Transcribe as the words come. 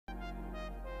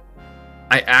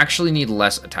I actually need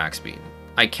less attack speed.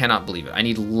 I cannot believe it. I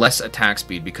need less attack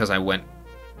speed because I went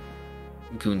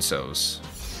Gunsos.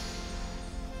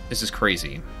 This is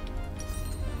crazy.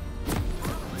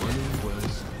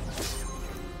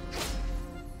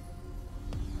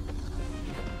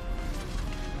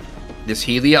 This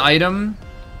Helia item,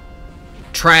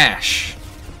 trash.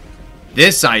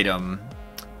 This item,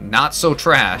 not so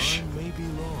trash.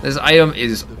 This item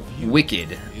is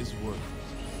wicked.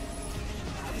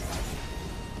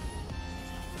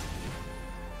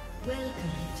 Welcome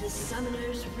to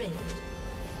Summoner's Rift.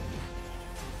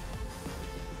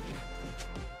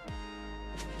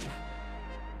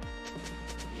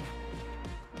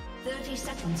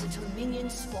 Seconds until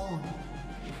minions spawn.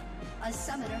 A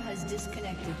summoner has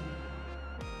disconnected.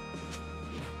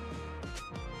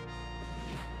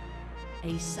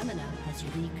 A summoner has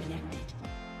reconnected.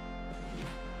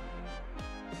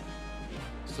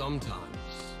 Sometimes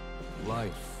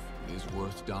life is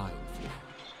worth dying for.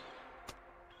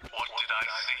 What did I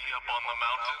see up on the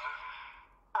mountain?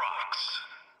 Rocks.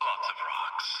 Lots of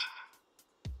rocks.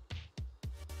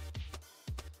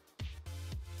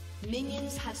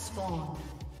 Minions have spawned.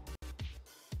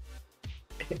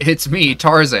 It's me,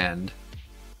 Tarzan.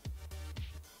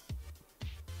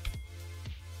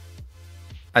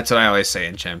 That's what I always say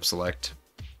in Champ Select.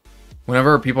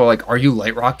 Whenever people are like, "Are you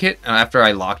Lightrocket?" and after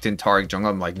I locked in Taric jungle,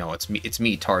 I'm like, "No, it's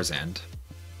me, Tarzan."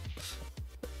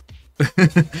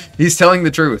 He's telling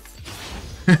the truth.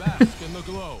 Bask in the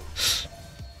glow.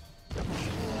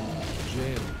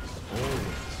 Gems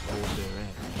always hold their edge.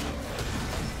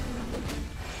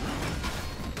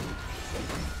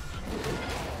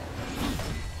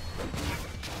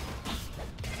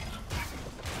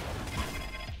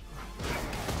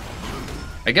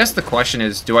 I guess the question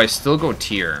is, do I still go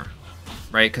tier?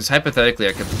 Right? Because hypothetically,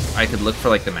 I could look for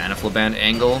like the mana flow band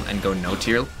angle and go no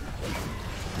tier.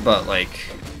 But like,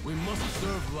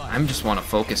 I just want to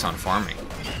focus on farming.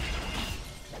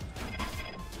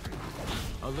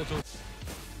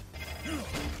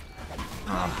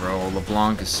 Ah, bro,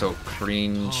 LeBlanc is so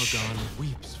cringe.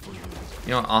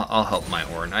 You know, I'll help my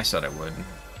Ornn. I said I would.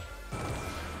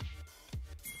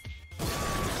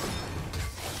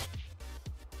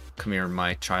 Come here,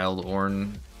 my child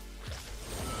Ornn.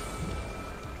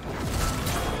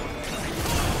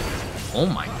 Oh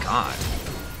my god.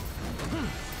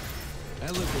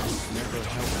 Elegance never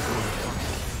helped,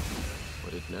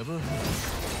 but it never hurt.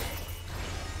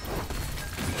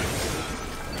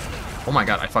 Oh my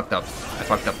god, I fucked up. I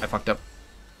fucked up.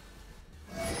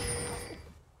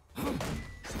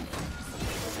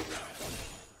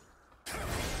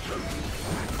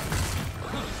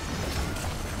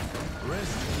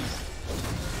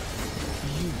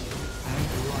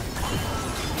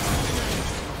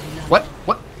 What?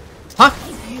 What? Huh?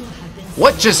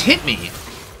 What just hit me?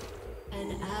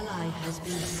 An ally has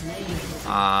been slain.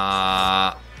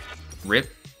 Rip.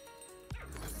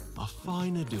 A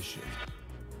fine addition.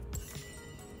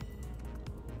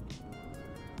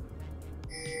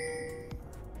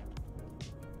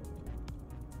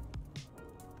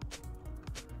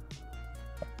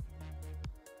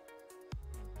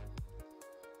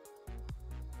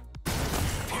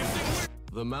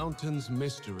 The mountain's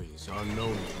mysteries are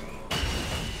known to me.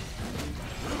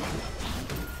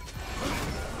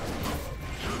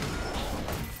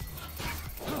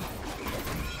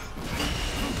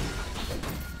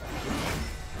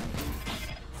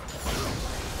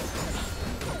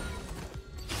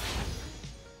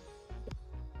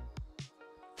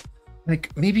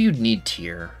 Like, maybe you'd need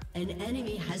tier. An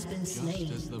enemy has been slain.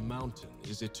 Just as the mountain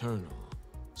is eternal,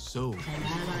 so An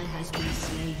ally has been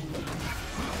slain.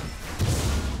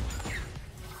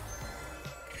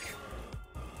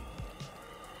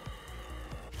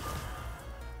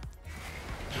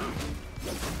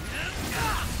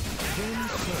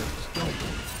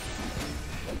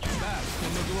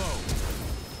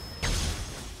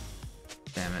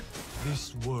 Damn it.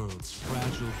 this world's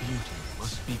fragile beauty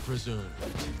must be preserved.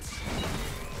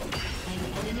 An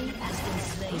enemy has been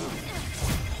slain.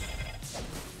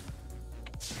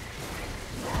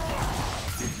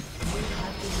 You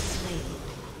have been slain.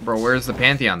 Bro, where's the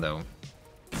Pantheon, though?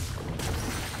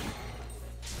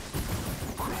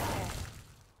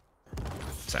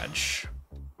 Sag.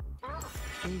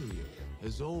 Failure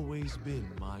has always been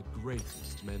my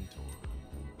greatest mentor.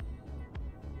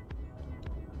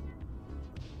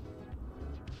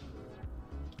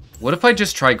 What if I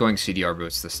just try going CDR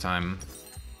boots this time?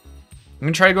 I'm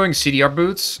gonna try going CDR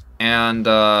boots, and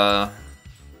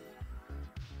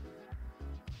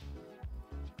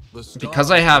because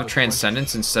I have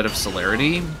Transcendence instead of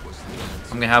Celerity,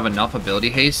 I'm gonna have enough ability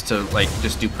haste to like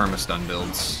just do perma stun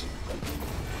builds.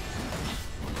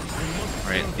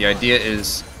 right? The idea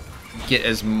is get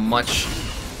as much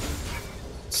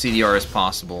CDR as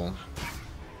possible.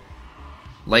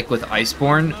 Like with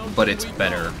Iceborne, but it's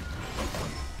better.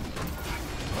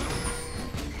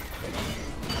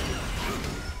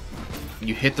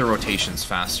 You hit the rotations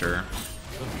faster.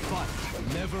 The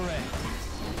fight never ends.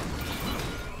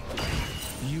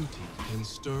 Beauty can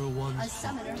stir one's A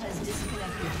summoner has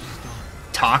disconnected.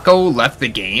 Taco left the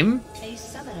game? A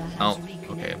summoner has Oh,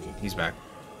 okay. reconnected. He's back.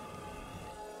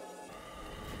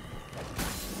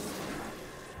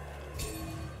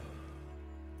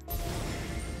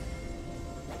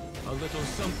 A little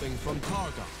something from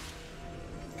Targa.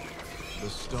 The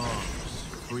stars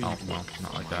freed Oh, me well,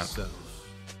 not like that. myself.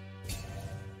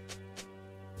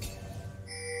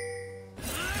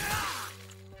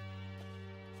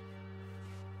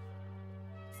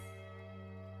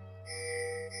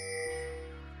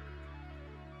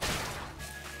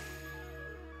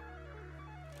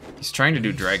 He's trying to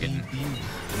do dragon. Beauty in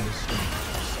the stars.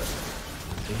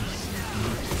 They see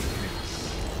beauty.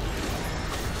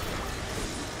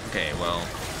 Okay, well.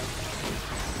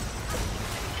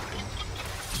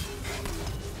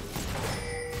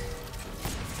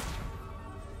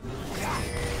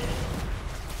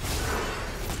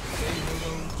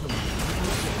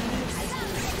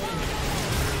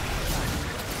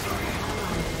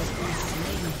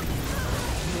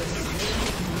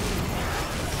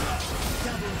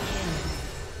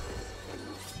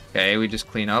 Okay, we just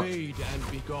clean up. Fade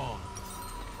and be gone.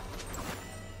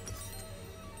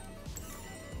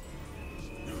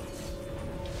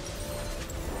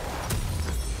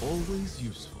 Always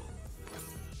useful.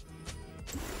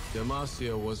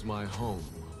 Demacia was my home,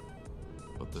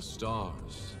 but the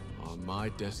stars are my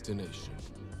destination.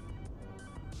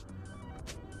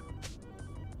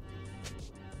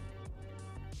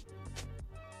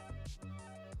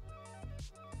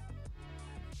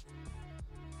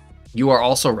 You are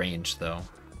also ranged, though.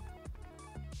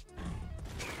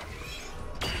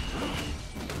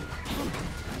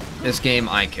 This game,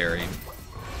 I carry. A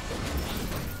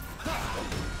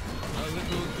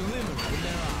little glimmer in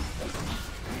their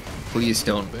eyes. Please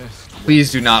don't. Best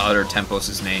Please do not utter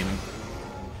Tempos' name.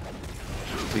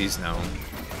 Please no.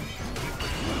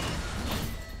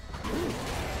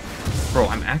 Bro,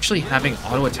 I'm actually having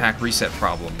auto attack reset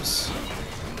problems.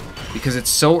 Because it's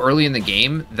so early in the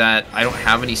game that I don't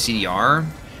have any CDR.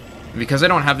 And because I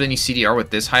don't have any CDR with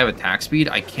this high of attack speed,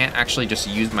 I can't actually just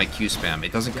use my Q spam.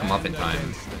 It doesn't come up in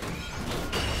time.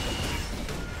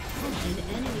 An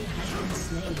enemy has been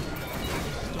slain.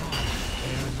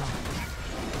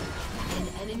 An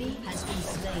enemy has been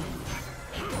slain.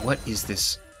 What is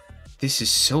this? This is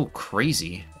so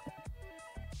crazy.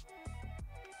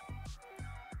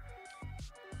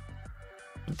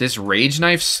 This Rage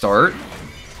Knife start,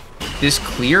 this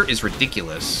clear is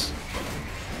ridiculous.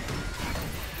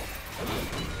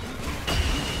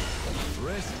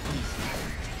 rest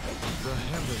easy. The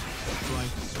heavens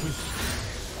strike swiftly.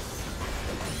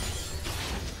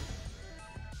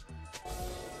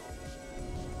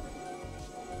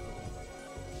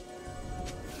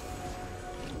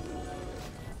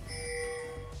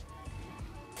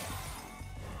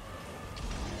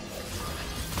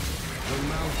 The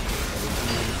mountain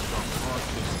reveals the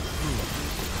heartless truth.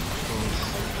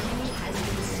 Enemy has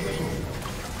been slain.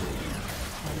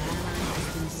 An ally has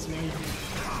been slain.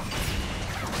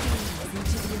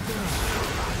 Into the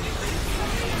abyss.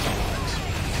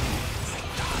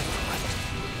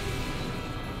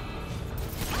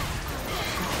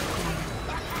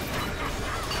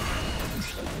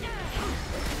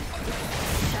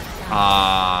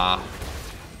 Ah.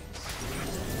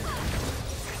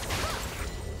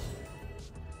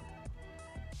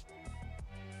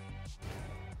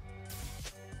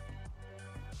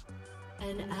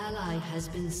 An ally has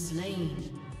been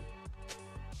slain.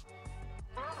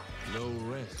 No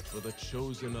rest for the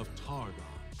chosen of Targon.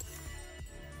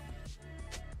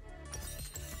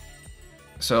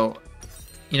 So,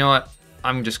 you know what?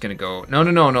 I'm just gonna go.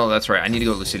 No, that's right. I need to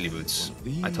go Lucidity Boots.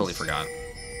 I totally forgot.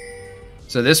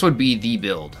 So this would be the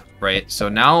build, right? So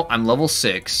now I'm level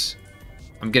 6.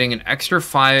 I'm getting an extra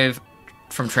 5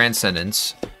 from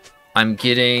Transcendence. I'm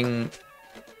getting...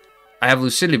 I have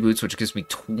Lucidity Boots, which gives me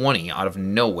 20 out of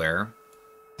nowhere.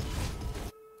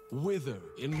 Wither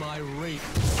in my rage.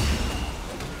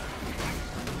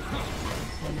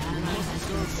 An ally has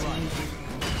been slain.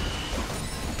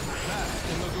 Bask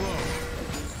in the glow.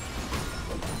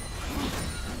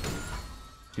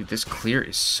 Dude, this clear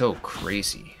is so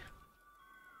crazy.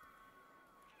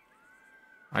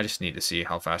 I just need to see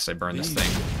how fast I burn this These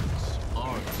thing.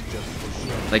 aren't just for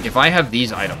show. Like, if I have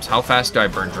these items, how fast do I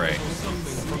burn Dre?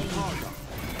 Something from Targon.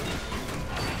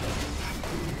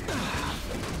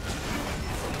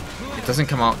 It doesn't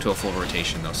come out to a full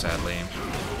rotation though, sadly.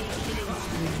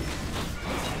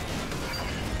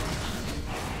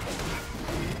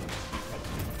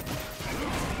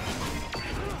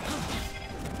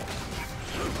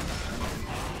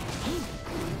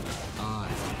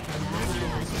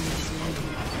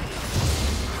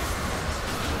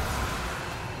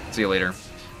 See you later.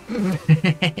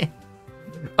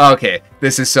 Okay,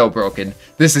 this is so broken.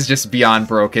 This is just beyond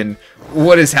broken.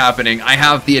 What is happening? I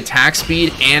have the attack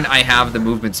speed and I have the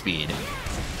movement speed.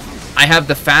 I have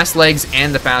the fast legs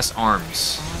and the fast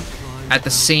arms at the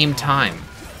same time.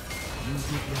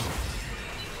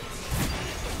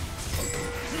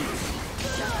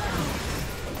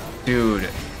 Dude,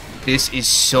 this is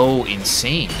so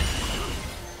insane.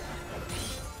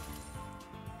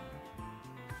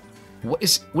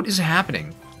 What is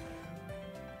happening?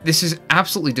 This is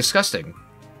absolutely disgusting.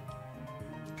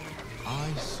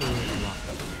 I serve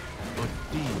life, but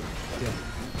deal death.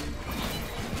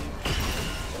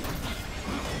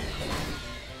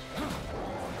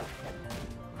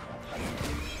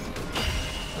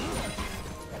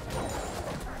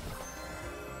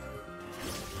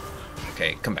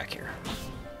 Okay, come back here.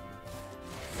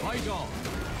 Fight on.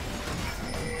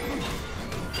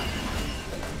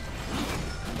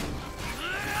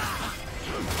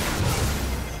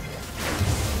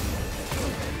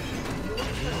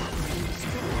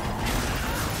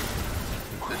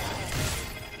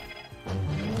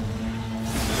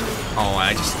 Oh,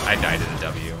 I died at a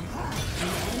W.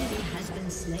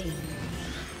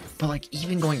 But like,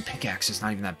 even going pickaxe is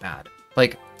not even that bad.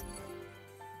 Like,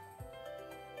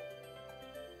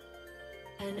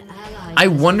 I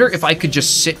wonder if I could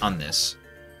just sit on this.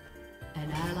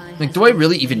 Like, do I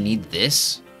really even need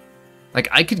this? Like,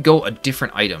 I could go a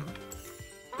different item.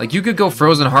 Like, you could go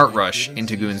Frozen Heart Rush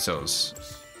into Gunsos.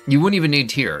 You wouldn't even need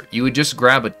Tear. You would just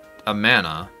grab a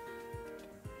mana.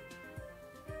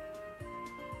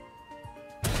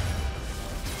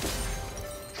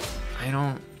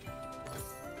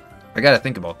 I gotta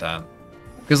think about that.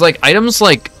 Because, like, items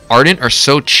like Ardent are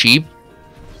so cheap,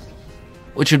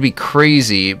 which would be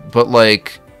crazy, but,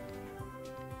 like,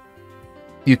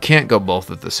 you can't go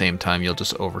both at the same time. You'll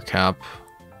just overcap.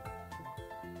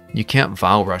 You can't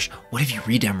Vow Rush. What if you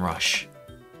Redem Rush?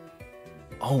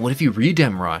 Oh, what if you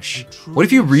Redem Rush? What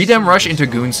if you Redem Rush into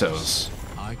Gunsos?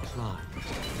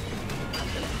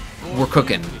 We're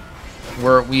cooking.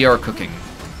 We are cooking.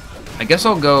 I guess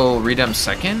I'll go Redem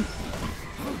second.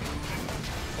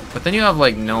 But then you have,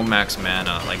 like, no max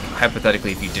mana, like,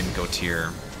 hypothetically, if you didn't go Tier.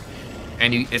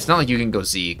 And it's not like you can go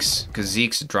Zeke's, because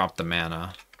Zeke's dropped the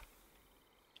mana.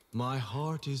 My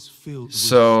heart is filled with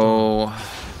so... stone.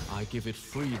 I give it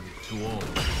freely to all.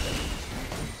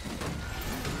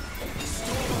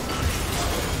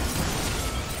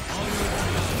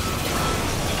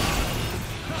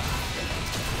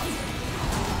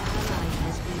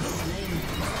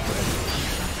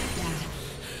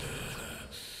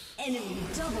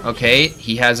 Okay,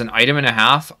 he has an item and a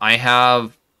half. I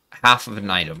have half of an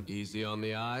item. Easy on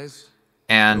the eyes.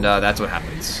 And that's what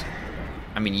happens.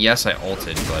 I mean, yes, I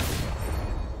ulted, but...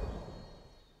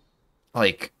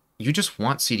 like, you just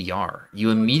want CDR. You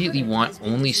immediately want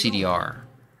only CDR.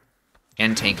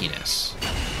 And tankiness.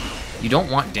 You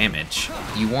don't want damage.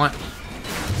 You want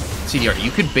CDR. You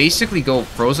could basically go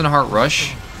Frozen Heart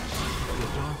Rush.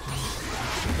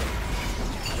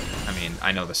 I mean,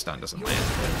 I know the stun doesn't land.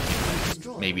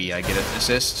 Maybe I get an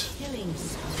assist.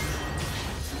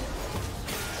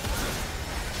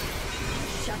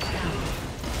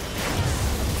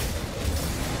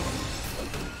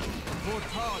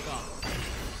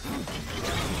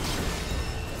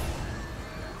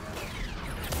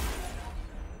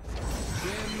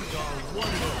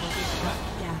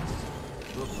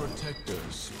 The protector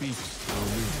speaks for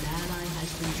me. An ally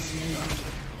has been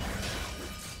slain.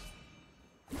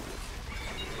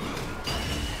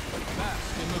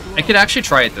 I could actually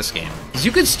try it this game, because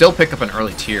you could still pick up an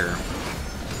early tier.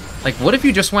 Like, what if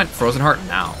you just went Frozen Heart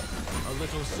now? A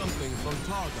little something from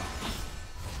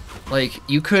Targa. Like,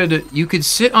 you could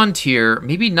sit on tier,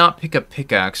 maybe not pick up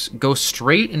pickaxe, go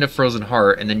straight into Frozen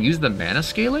Heart, and then use the mana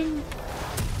scaling?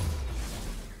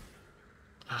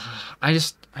 I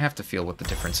have to feel what the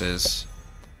difference is.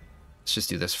 Let's just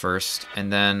do this first,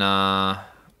 and then,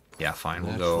 yeah, fine,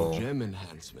 we'll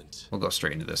go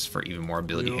straight into this for even more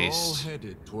ability haste.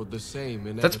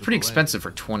 That's pretty expensive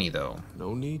for 20, though.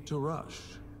 No need to rush.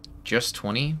 Just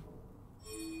 20?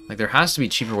 Like, there has to be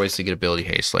cheaper ways to get ability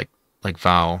haste, like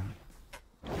Vow.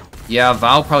 Yeah,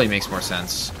 Vow probably makes more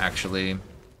sense, actually.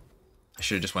 I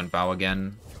should have just went Vow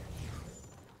again.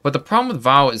 But the problem with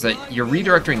Vow is that you're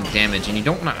redirecting damage, and you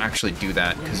don't want to actually do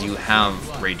that because you have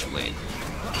Rageblade.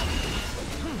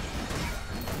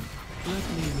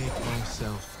 Let me make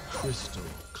myself crystal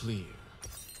clear.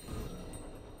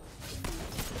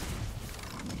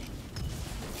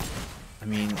 I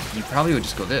mean, you probably would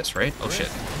just go this, right? Oh shit.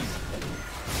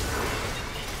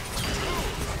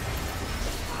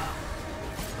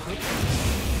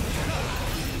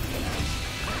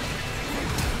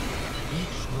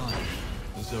 Each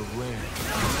life is a rare.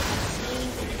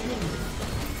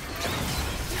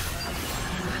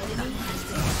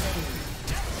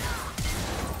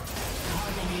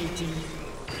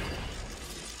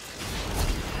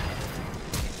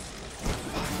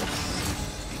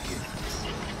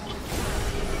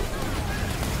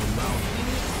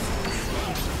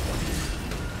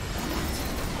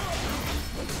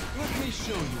 Let me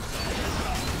show you.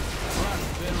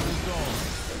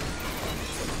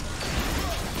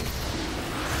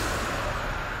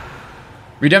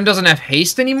 Redem doesn't have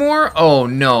haste anymore? Oh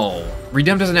no.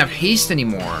 Redem doesn't have haste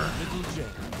anymore.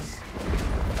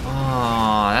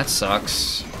 Oh, that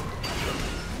sucks.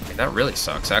 That really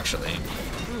sucks, actually.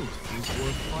 Truth is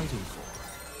worth fighting for,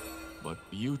 but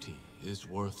beauty is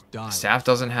worth dying. Staff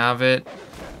doesn't have it.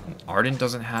 Ardent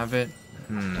doesn't have it.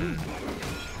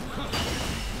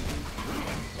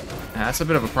 Yeah, that's a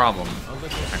bit of a problem,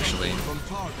 actually. From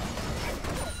Taric.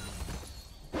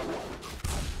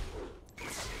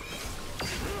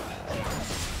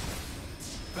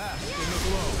 Fast in the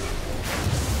glow.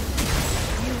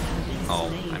 Oh,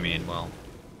 I mean, well.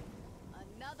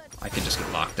 I could just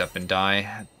get locked up and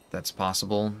die. That's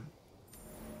possible.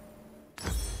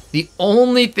 The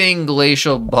only thing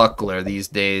Glacial Buckler these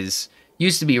days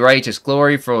used to be Righteous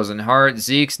Glory, Frozen Heart,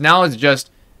 Zeke's. Now it's just,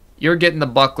 you're getting the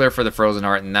Buckler for the Frozen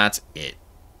Heart, and that's it.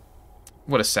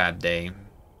 What a sad day.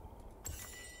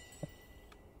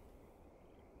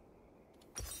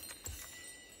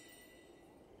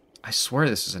 I swear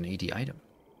this is an AD item.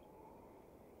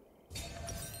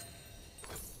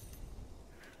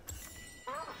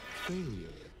 Failure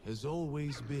has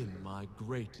always been my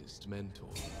greatest mentor.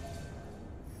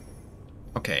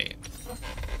 Okay.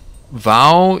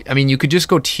 Vow, I mean, you could just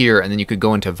go tier and then you could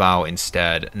go into Vow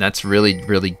instead. And that's really,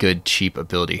 really good, cheap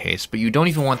ability haste. But you don't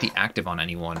even want the active on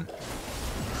anyone.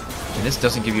 And this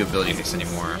doesn't give you ability haste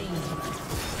anymore.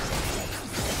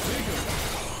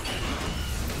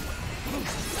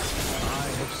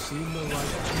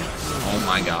 Oh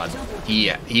my god.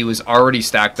 He was already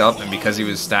stacked up, and because he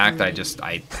was stacked, I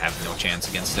have no chance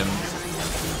against him.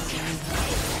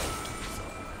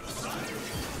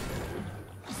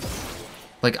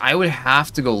 Like, I would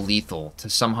have to go lethal to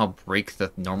somehow break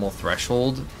the normal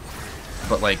threshold,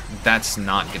 but, like, that's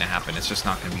not gonna happen. It's just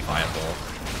not gonna be viable.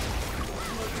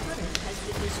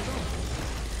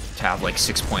 To have, like,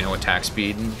 6.0 attack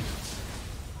speed.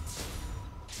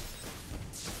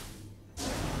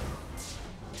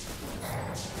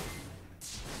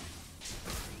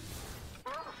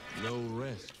 No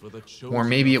rest for the chosen. Or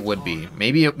maybe it would be.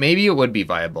 Maybe it would be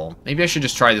viable. Maybe I should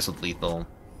just try this with lethal.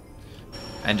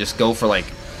 And just go for like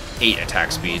 8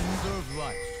 attack speed. Preserve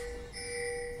life.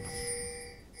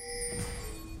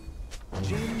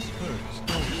 James hurts,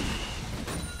 don't he?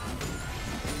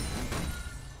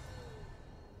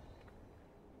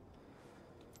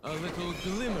 A little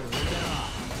glimmer in their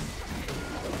eye.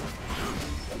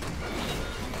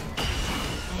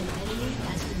 An enemy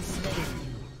has been slain.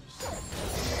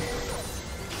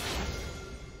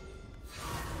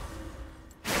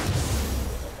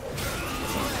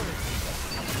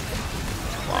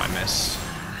 Oh, I missed.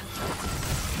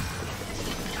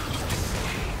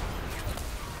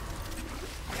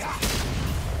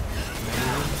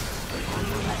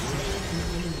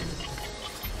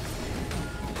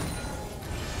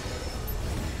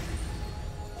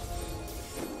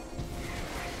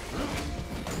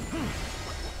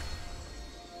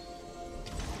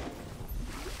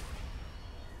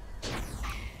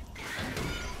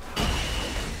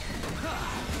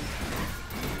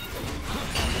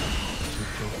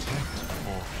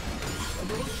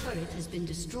 Turret has been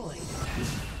destroyed.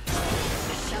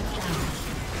 Shut down.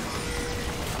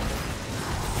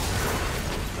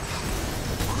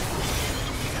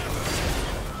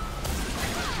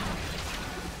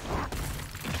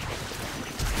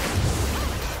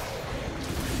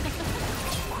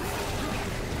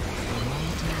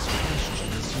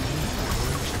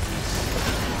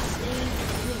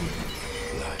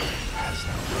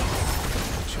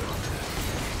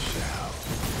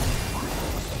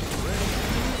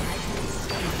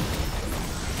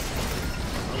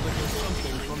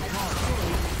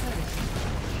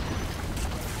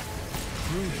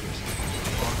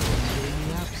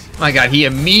 My god, he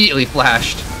immediately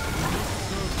flashed.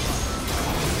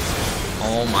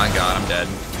 Oh my god, I'm dead.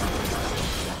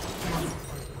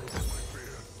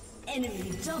 Enemy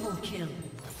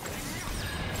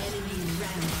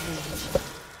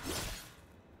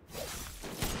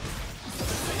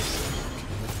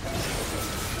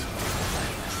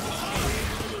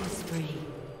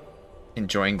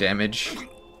Enjoying damage.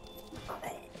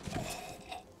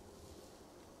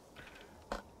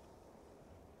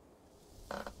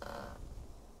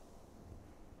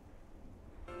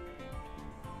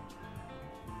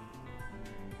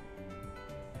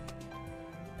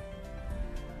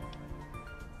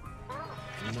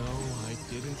 No, I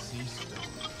didn't see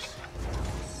stones.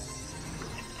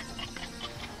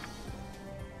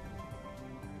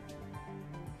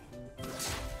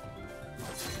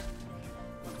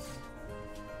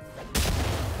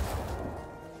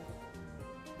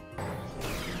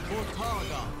 For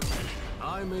Targon,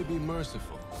 I may be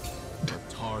merciful, but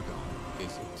Targon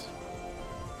isn't.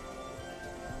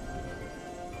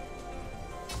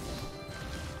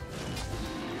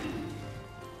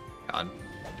 God.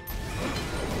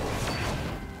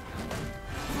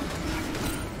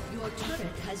 Your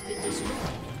turret has been destroyed.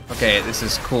 Okay, this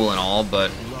is cool and all,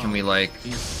 but can we like...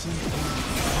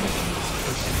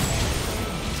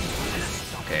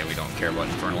 Okay, we don't care about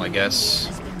Infernal, I guess.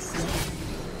 Has been slain.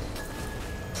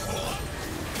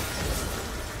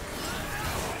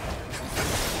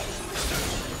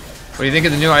 What do you think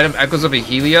of the new item, Echoes of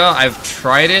Ahelia? I've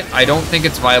tried it. I don't think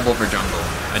it's viable for jungle.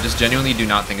 I just genuinely do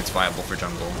not think it's viable for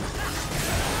jungle.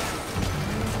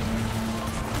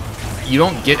 You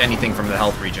don't get anything from the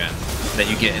health regen that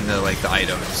you get in the like the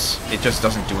items. It just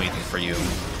doesn't do anything for you.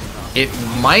 It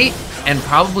might and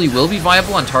probably will be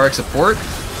viable on Taric support,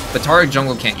 but Taric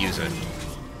jungle can't use it.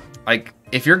 Like,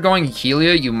 if you're going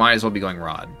Ahelia, you might as well be going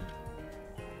Rod.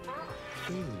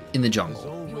 In the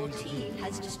jungle. Your team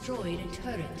has destroyed a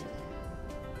turret.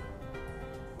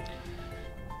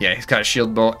 Yeah, he's got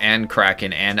Shield Bow and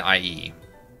Kraken and IE.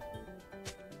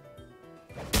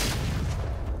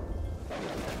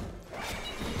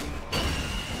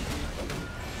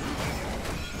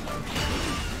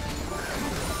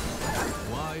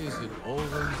 Why is it always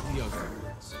the ugly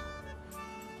ones?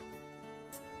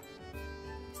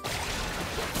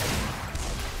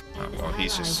 Oh, well,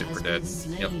 he's just super dead.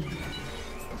 Yep.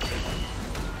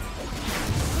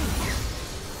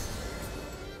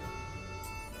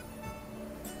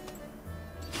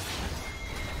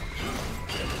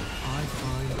 I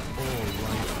find all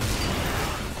right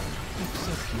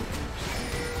except yours.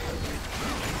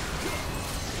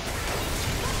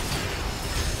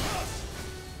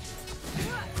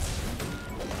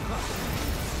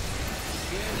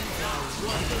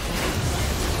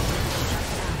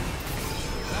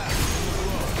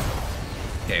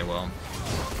 Okay, well.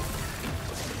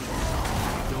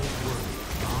 Don't worry,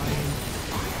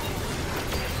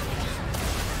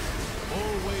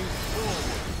 always forward.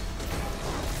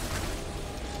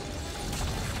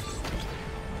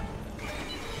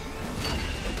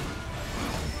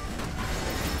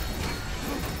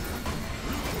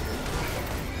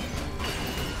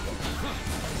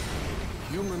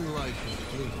 Human life is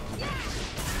fleeting.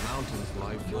 Mountains Your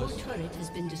lifeless. turret has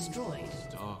been destroyed.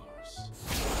 Stars.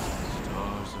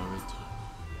 Stars are eternal.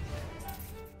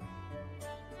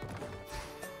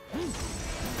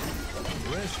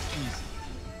 Rest easy.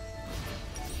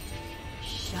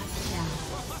 Shut down.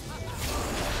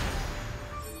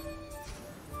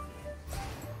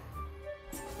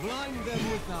 Blind them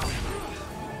without.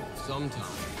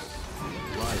 Sometimes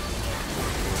life is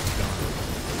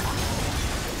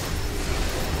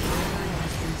Ally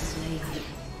has been slain.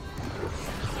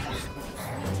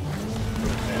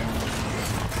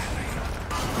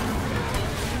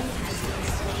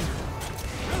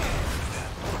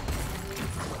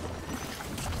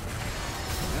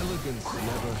 Elegance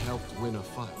never helped win a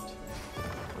fight,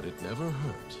 but it never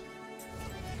hurt.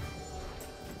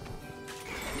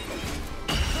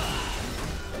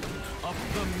 Up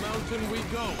the mountain we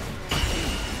go.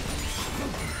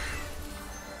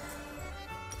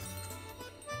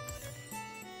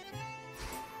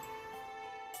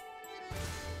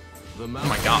 The mountain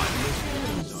my God.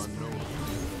 mysteries are known.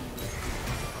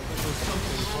 But there's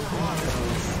something for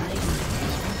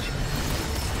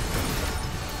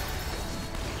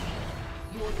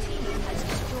Your team has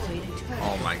destroyed a turret.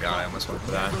 Oh my god, I almost went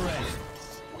for that.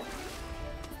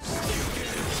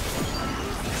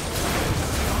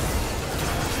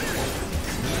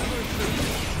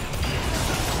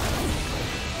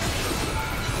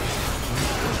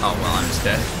 Oh well, I'm just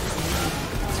dead.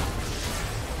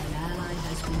 An ally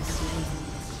has been slain.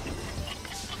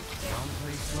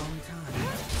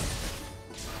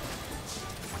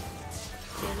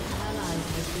 An ally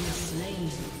has been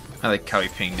slain. I like how he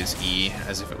pinged his E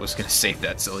as if it was gonna save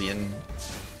that Zillion.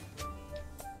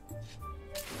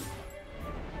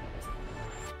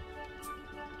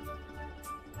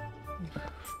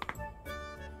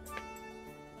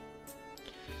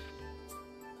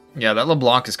 Yeah, that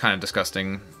LeBlanc is kind of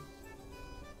disgusting.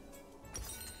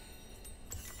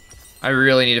 I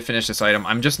really need to finish this item.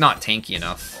 I'm just not tanky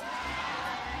enough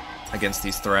against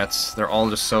these threats. They're all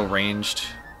just so ranged.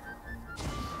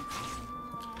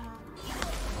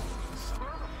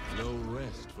 No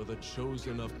rest for the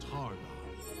chosen of Taric.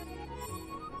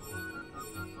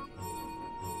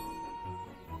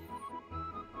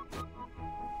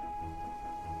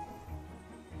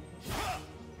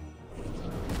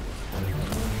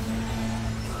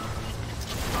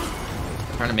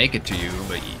 Trying to make it to you,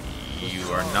 but you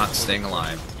are not staying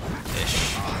alive.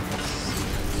 Ish.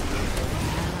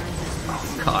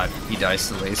 Oh god, he dies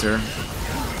to laser.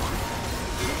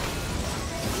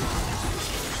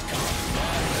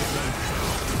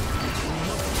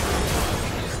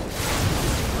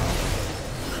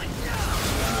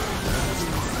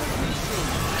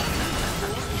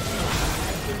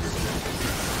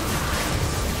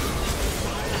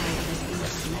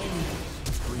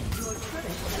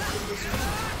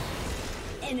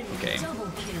 Okay.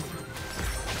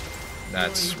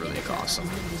 That's really awesome.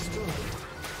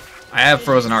 I have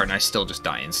Frozen Heart and I still just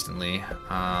die instantly.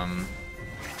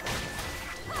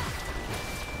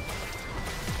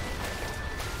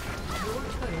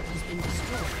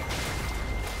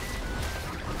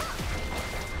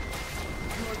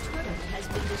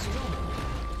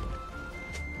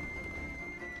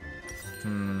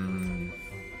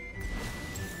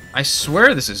 I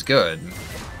swear this is good.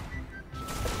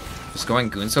 Just going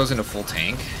Goonsos into full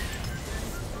tank.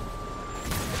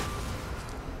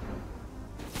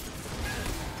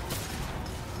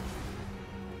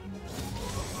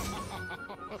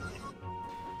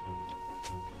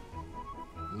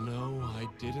 No, I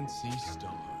didn't see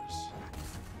stars.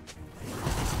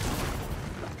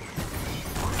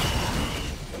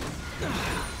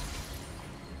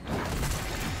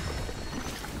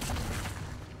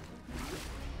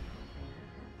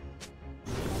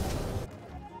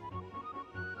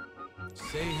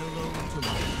 Say hello to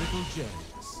my little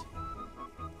gems.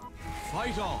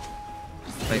 Fight on.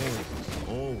 Like,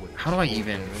 Always. how do I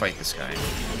even fight this guy?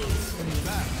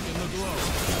 Back in the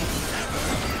glow.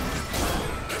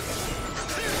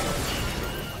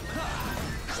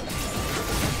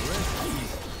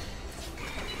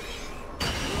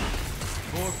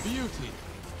 For beauty.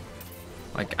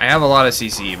 Like, I have a lot of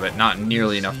CC, but not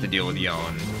nearly enough to deal with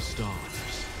Yon. In the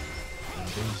stars, and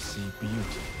they see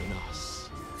beauty in us.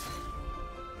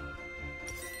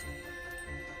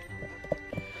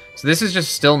 So this is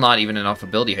just still not even enough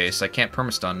ability haste. I can't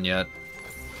permastun yet.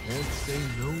 Can't say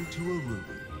no to a ruby.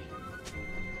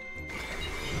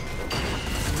 We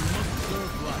must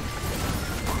serve life.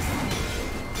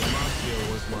 Demacia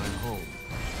was my home.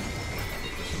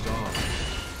 The stars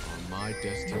are my Your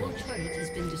destination. turret has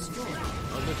been destroyed.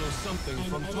 A little something An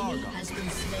from enemy Targa. has been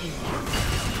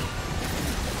slain.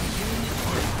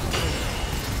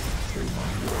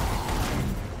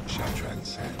 Shall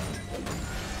transcend.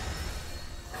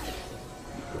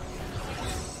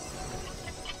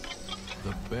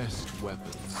 The best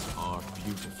weapons are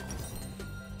beautiful.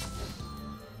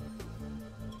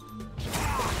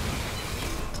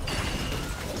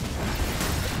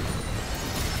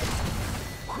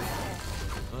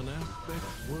 An aspect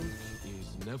work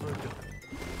is never done.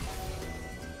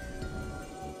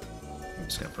 I'm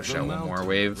just gonna push The out one more mountain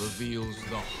wave. reveals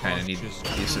the Kinda need harshest the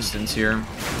truth. assistance here.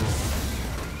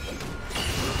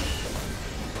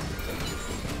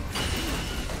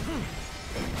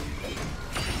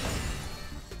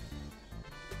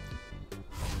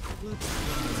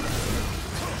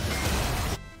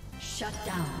 Shut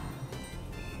down.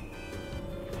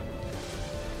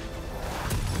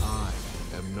 I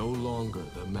am no longer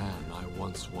the man I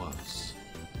once was.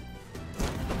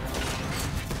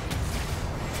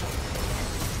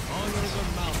 Honor the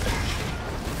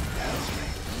mountain.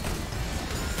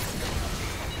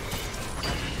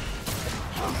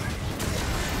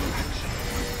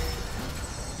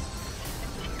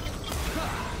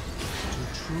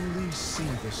 To truly see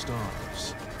the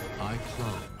stars, I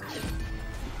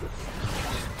climb.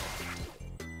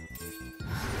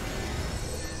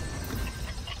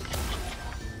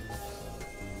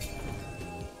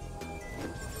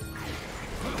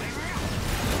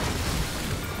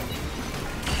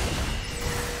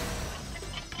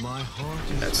 My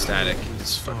heart is That static filled with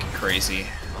is fucking stars. crazy.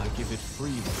 I give it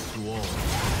freely to all.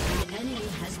 An enemy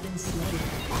has been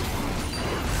slain.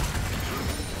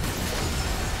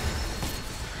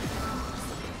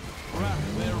 Crack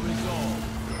their resolve.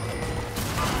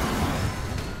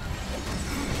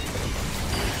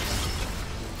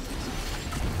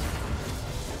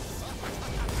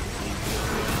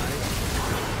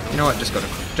 You know what?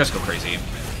 Just go crazy.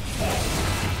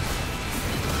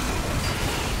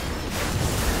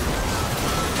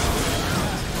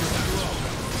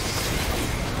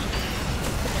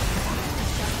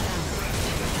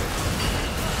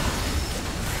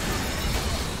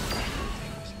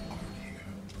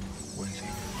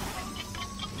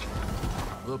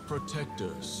 The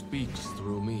Protector speaks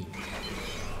through me.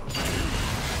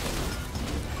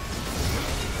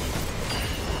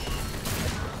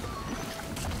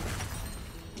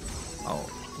 Oh,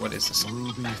 what is this?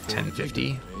 Ruby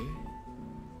 1050?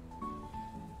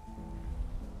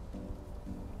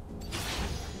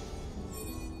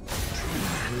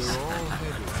 We're all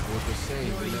headed for the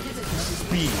same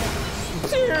speed.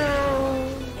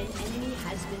 An enemy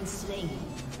has been slain.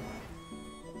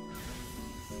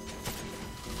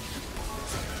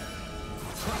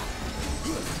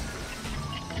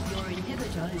 Your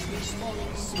inhibitor is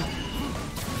respawning soon.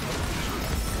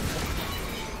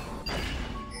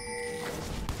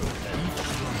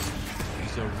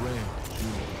 It's a rare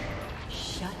jewel.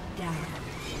 Shut down.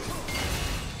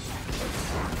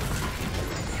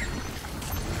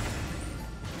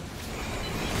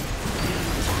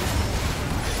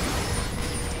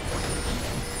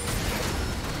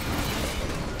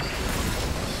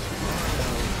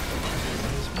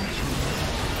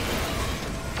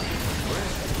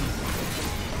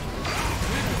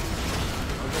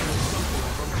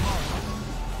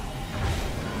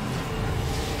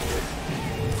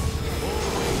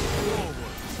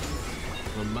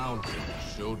 The mountain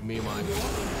showed me my Your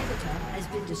inhibitor has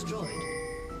been destroyed.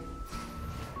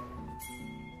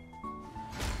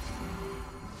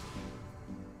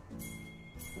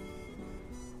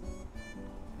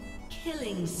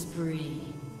 Killing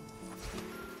spree.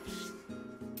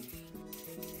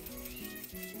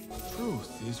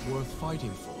 truth is worth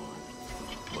fighting for,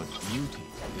 but beauty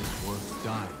is worth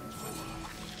dying for.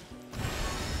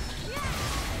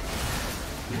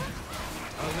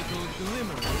 A little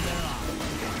glimmer in their eyes.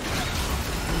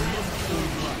 You must go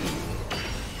right.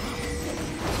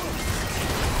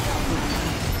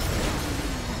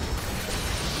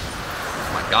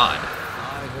 Oh my god.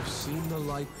 I have seen the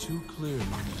light too clearly.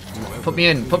 Put me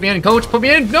in, coach, put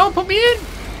me in, no, put me in!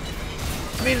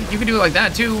 I mean, you can do it like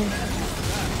that too.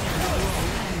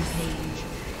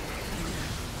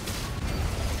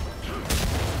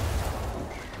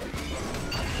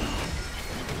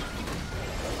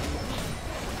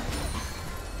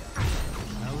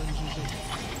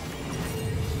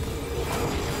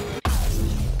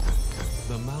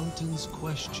 The mountain's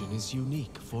question is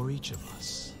unique for each of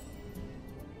us.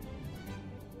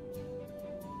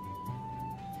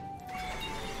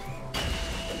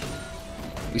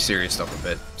 We serious stuff a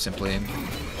bit, simply.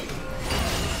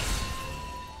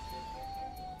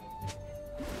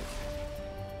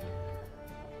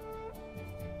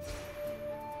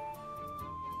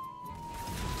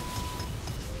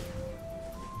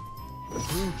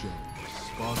 Blue gems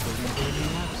sparkling in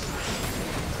the absence.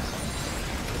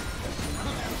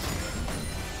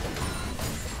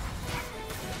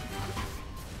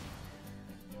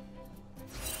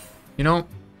 You know,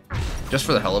 just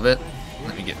for the hell of it,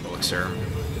 let me get an elixir.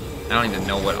 I don't even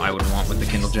know what I would want with the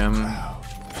Kindle Gem.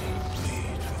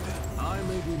 I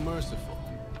may be merciful,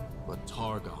 but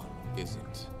Targon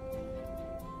isn't.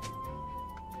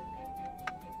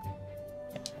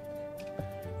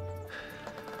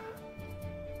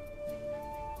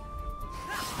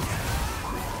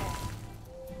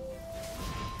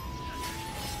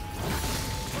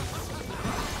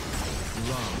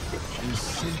 Love is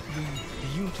simply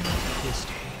beauty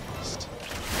crystallized.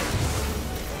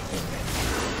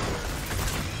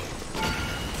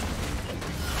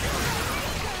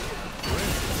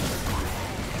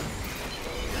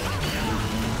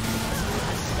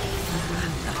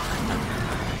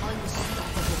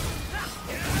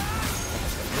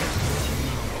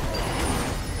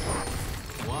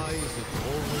 Why is it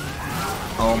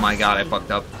always Oh my god, I fucked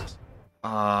up.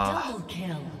 Double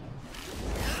kill.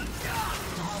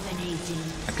 Dominating.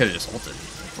 I could've just ulted.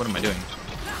 What am I doing?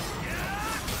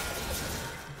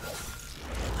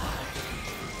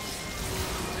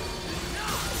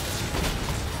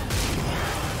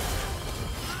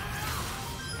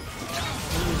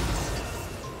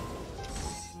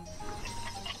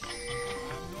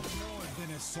 More than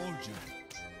a soldier,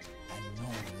 and no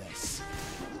less.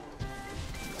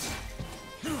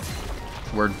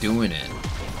 We're doing it. Your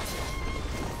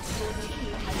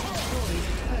team has destroyed a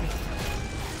turret.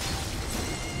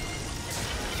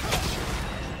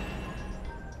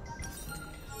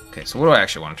 Okay, so what do I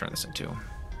actually want to turn this into? Your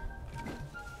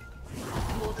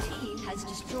team has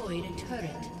destroyed a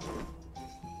turret.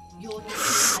 Your team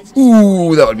has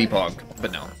Ooh, that would be Pog,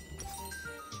 but no.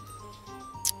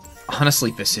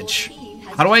 Honestly, Visage,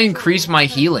 how do I increase my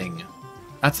healing?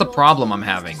 That's the problem I'm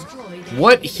having.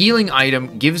 What healing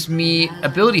item gives me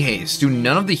ability haste? Do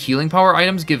none of the healing power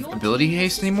items give ability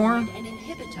haste anymore? an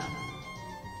inhibitor.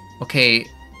 Okay,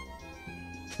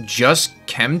 just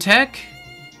Chemtech?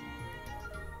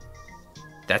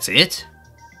 That's it?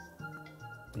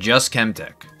 Just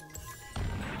Chemtech.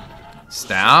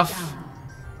 Staff?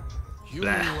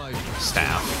 Human Blah. life.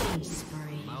 Staff.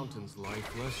 Mountains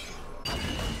lifeless.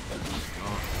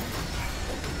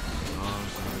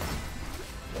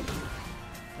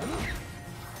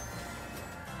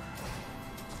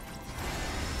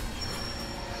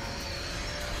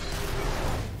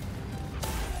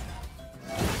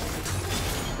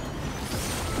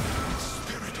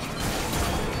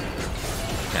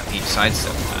 Can't leave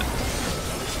sidestep that.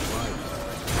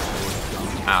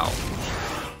 Ow.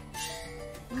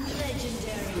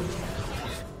 Legendary.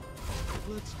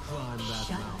 Let's climb that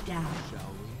Shut mountain, down.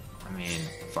 shall we? I mean,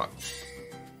 fuck.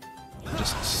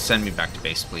 Just send me back to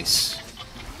base, please.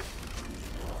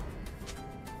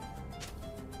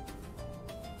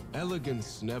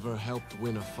 Elegance never helped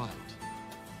win a fight,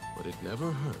 but it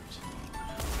never hurt.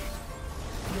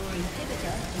 Your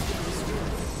inhibitor has been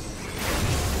destroyed.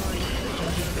 Your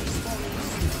inhibitor is respawning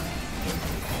soon.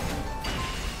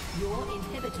 Your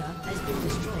inhibitor has been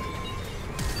destroyed.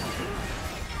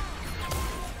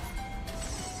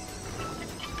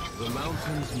 The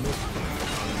mountain's mysteries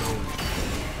are known.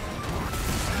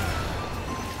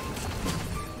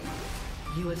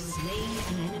 You have slain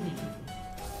an enemy.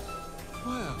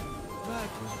 Well, that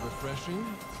was refreshing.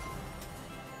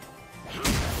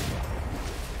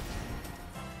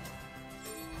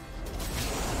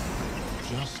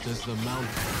 Just as the mountain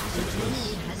is The at enemy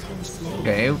rest. has been slain.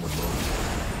 Okay.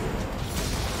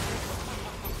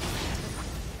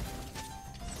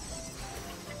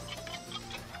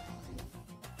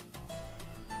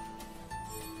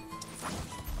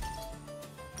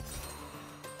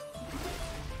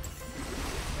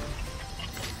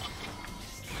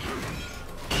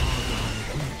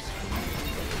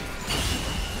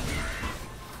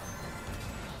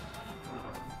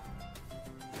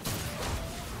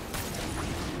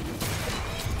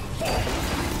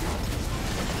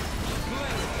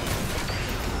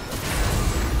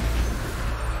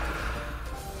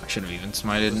 Should have even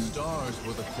smited. The stars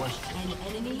were the question.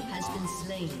 An enemy has been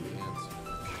slain. The answer.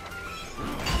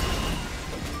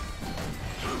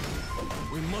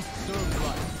 We must serve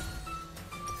life.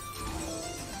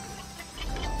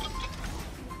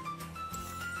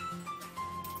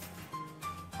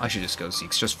 I should just go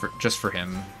Zeke's just for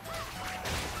him.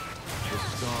 The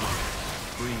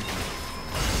stars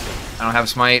breathe. I don't have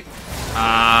smite.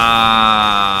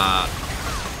 Ah.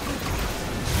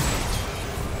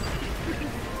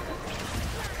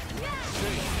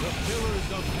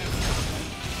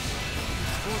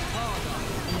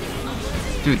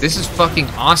 Dude, this is fucking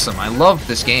awesome. I love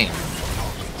this game.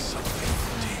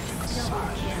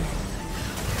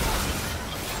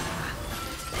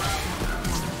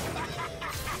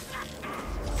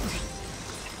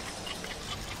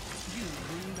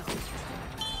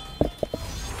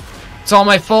 It's all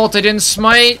my fault. I didn't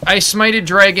smite. I smited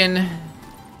dragon.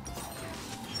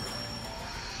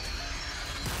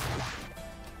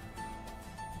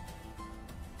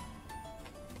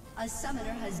 A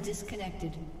summoner has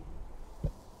disconnected.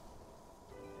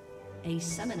 A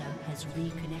summoner has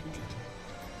reconnected.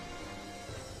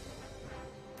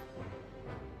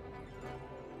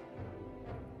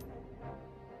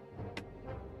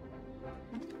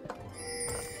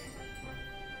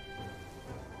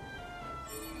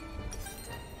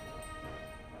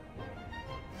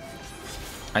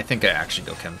 I think I actually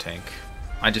go Chem Tank.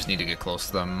 I just need to get close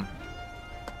to them.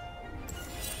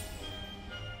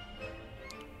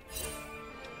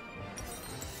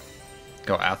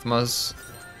 Go Athmas.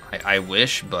 I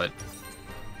wish, but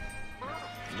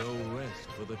No rest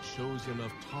for the chosen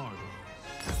of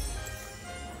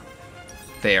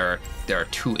Taric. there are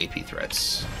 2 AP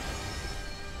threats.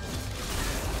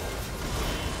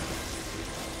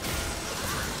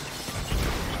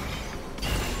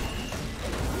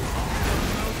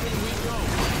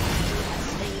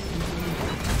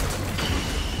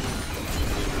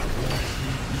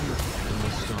 In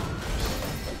the stars,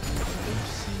 they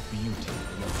see beauty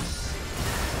in us.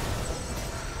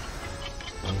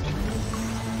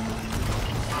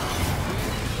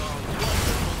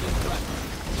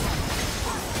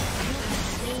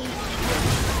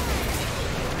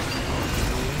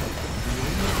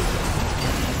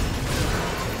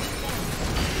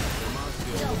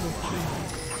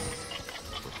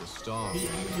 But the stars. The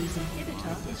enemy's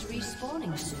inhibitor is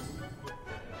respawning soon.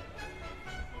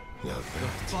 The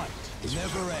fight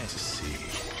never ends.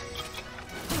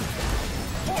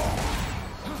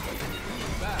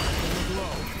 Back in the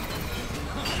glow.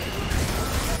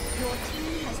 Your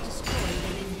team has destroyed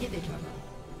an inhibitor.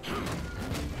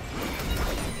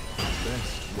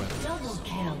 Best weapons Double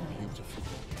kill. beautiful.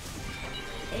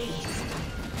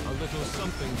 Ace. A little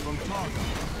something from Taric.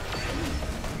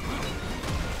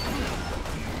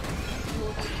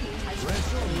 Your team has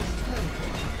destroyed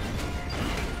PERMA.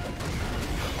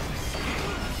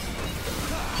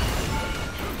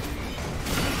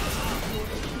 Your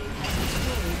team has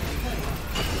destroyed PERMA.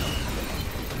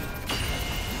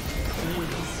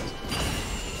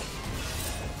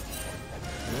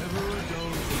 Never a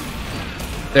dull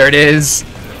There it is.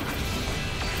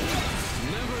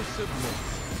 never submit.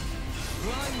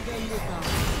 Blind them without.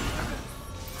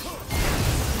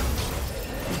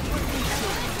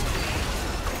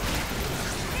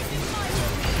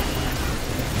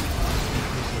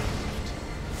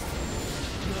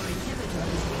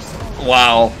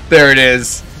 Wow, there it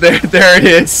is. There it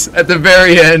is at the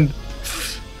very end.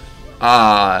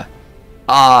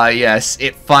 Yes,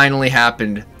 it finally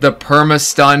happened. The perma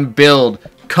stun build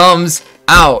comes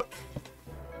out.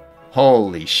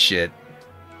 Holy shit.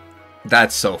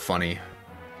 That's so funny.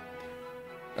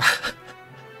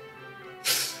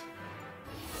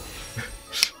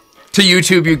 To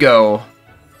YouTube you go.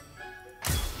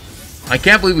 I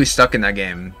can't believe we stuck in that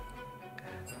game.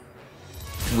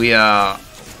 We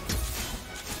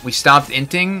stopped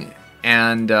inting,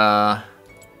 and,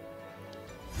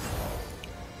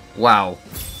 wow.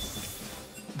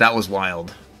 That was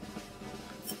wild.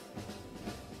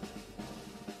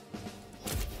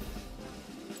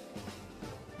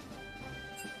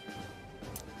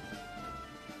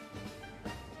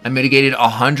 I mitigated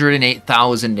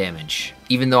 108,000 damage,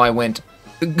 even though I went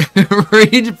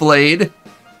Rageblade.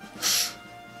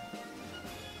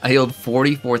 I healed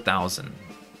 44,000.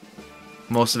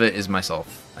 Most of it is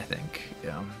myself, I think.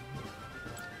 Yeah.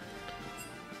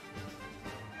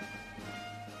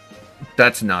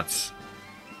 That's nuts.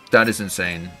 That is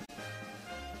insane.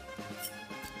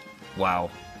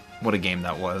 Wow. What a game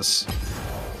that was.